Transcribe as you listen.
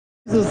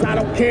I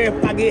don't care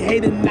if I get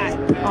hated or not.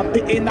 I'm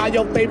putting all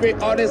your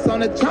favorite artists on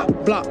the top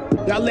block.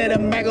 Y'all let a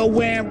mega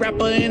wearing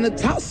rapper in the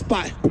top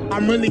spot.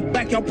 I'm really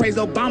back, y'all praise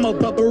Obama,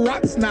 but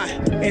Barack's not.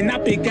 And I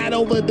been got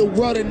over the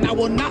world and I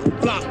will not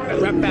flop.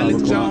 Rap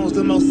Alex Jones,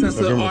 the most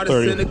sensitive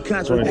artist in the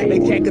country. They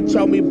can't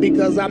control me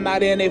because I'm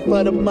not in it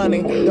for the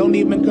money. Don't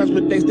even curse,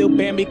 but they still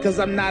ban me because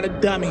I'm not a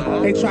dummy.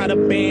 They try to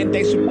ban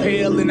Dave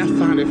Chappelle and I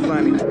find it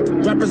funny.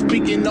 Rappers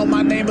speaking on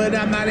my name, but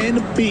I'm not in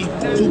the beat.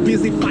 Too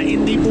busy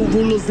fighting evil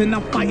rulers and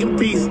I'm fighting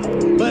beasts.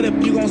 But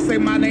if you gon' say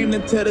my name,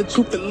 then tell the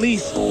truth at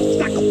least.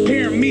 Stop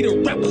comparing me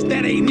to rappers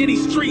that ain't in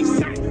these streets.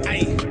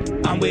 Ay,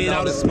 I'm with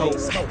all the smoke.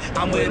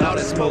 I'm with all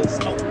the smoke.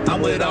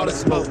 I'm with all the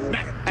smoke.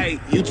 Hey,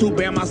 YouTube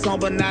banned my song,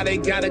 but now they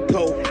got a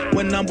code.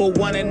 When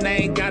 #1 and they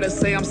ain't gotta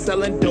say I'm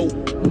selling dope.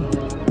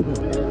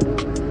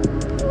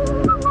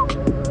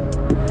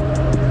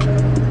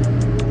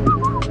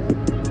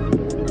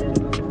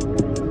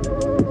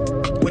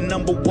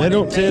 They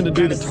don't tend to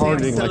do the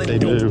targeting like they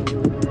do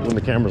when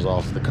the camera's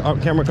off. The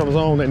camera comes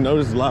on, they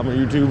notice it's live on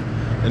YouTube,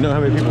 they know how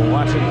many people are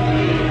watching.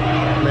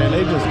 Man,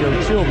 they just go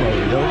chill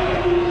mode, yo.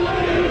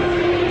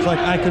 It's like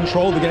I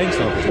control the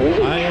gangsta.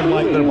 I am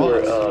like their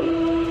boss.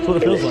 That's what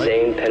it feels like.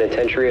 Same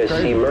penitentiary as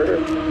C Murder?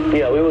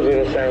 Yeah, we was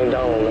in the same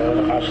dome,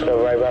 man. I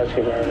stood right by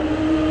C Murder.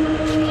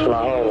 It's my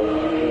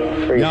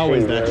home. He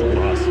always the actual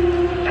boss.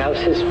 How's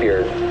his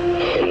spirit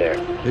in there?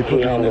 They put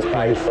me in this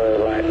place, for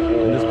life,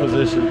 in this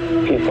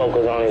position. He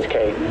focused on his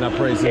case. And I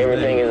praise his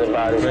Everything name. is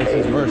about his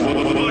case. His mercy.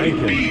 Thank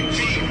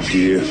him.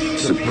 Dear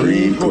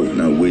Supreme Court,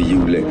 now where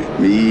you let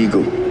me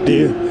go?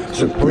 Dear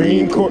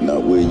Supreme Court, now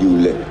where you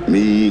let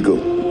me go?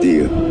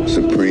 Dear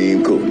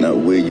Supreme Court, now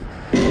where you...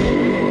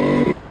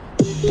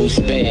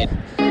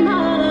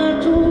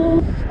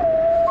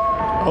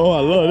 Oh,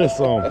 I love this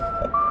song.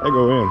 They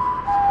go in.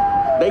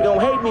 They gon'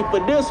 hate me for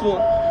this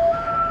one.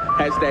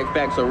 Hashtag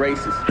facts are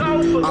racist.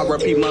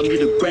 RIP mom, you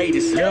the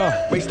greatest.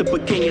 Yeah. Raised up a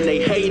king and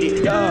they hate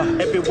it. Yeah.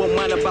 Everyone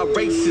mind about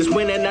racism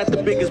when they're not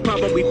the biggest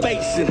problem we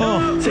facing.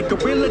 Take a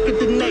real look at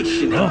the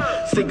nation.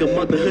 Sing of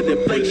motherhood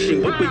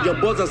inflation. Whipping your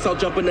boys, I saw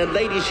jumping a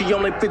lady. She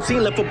only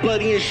 15, left her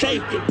bloody and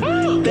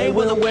shaking. They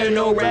willing wear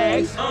no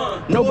rags.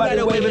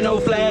 Nobody waving no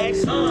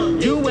flags.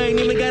 You ain't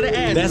even gotta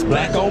ask. That's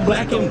black on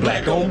black and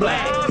black on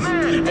black.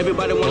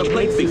 Everybody wanna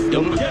play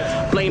victim.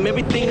 Blame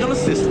everything on the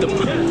system.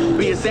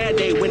 Be a sad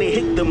day when it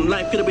hit them.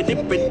 Life could've been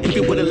different if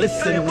you would've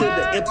listened to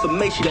the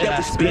information that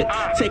we spit.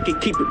 Take it,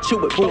 keep it,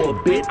 chew it for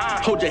a bit.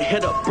 Hold your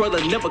head up,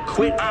 brother, never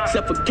quit.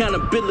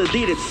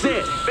 Self-accountability, that's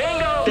it.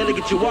 That'll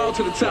get you all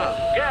to the top.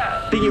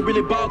 Then you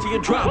really ball till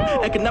you drop.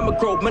 Economic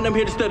growth, man, I'm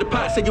here to stir the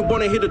pot. Say you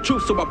wanna hear the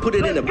truth, so I put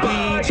it in a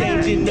beat.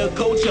 Changing the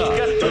culture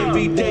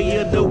every day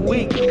of the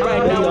week.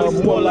 Right now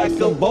it's more like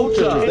a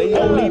vulture. They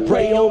only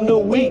prey on the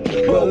weak,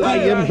 but I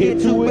am here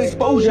to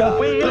exposure.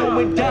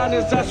 Going down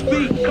as I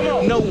speak.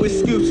 No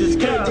excuses,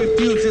 can't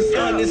refuse this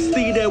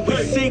honesty that we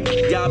seek.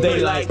 Y'all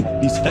they like,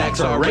 these facts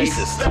are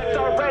racist.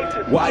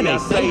 Why they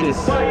say this?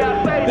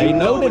 They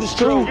know that it's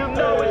true.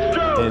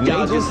 And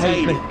Y'all they just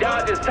hate it.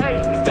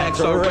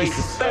 Facts are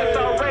racist.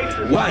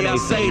 Why y'all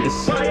say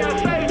this?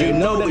 You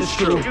know that it's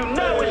true.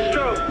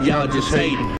 Y'all just hate it.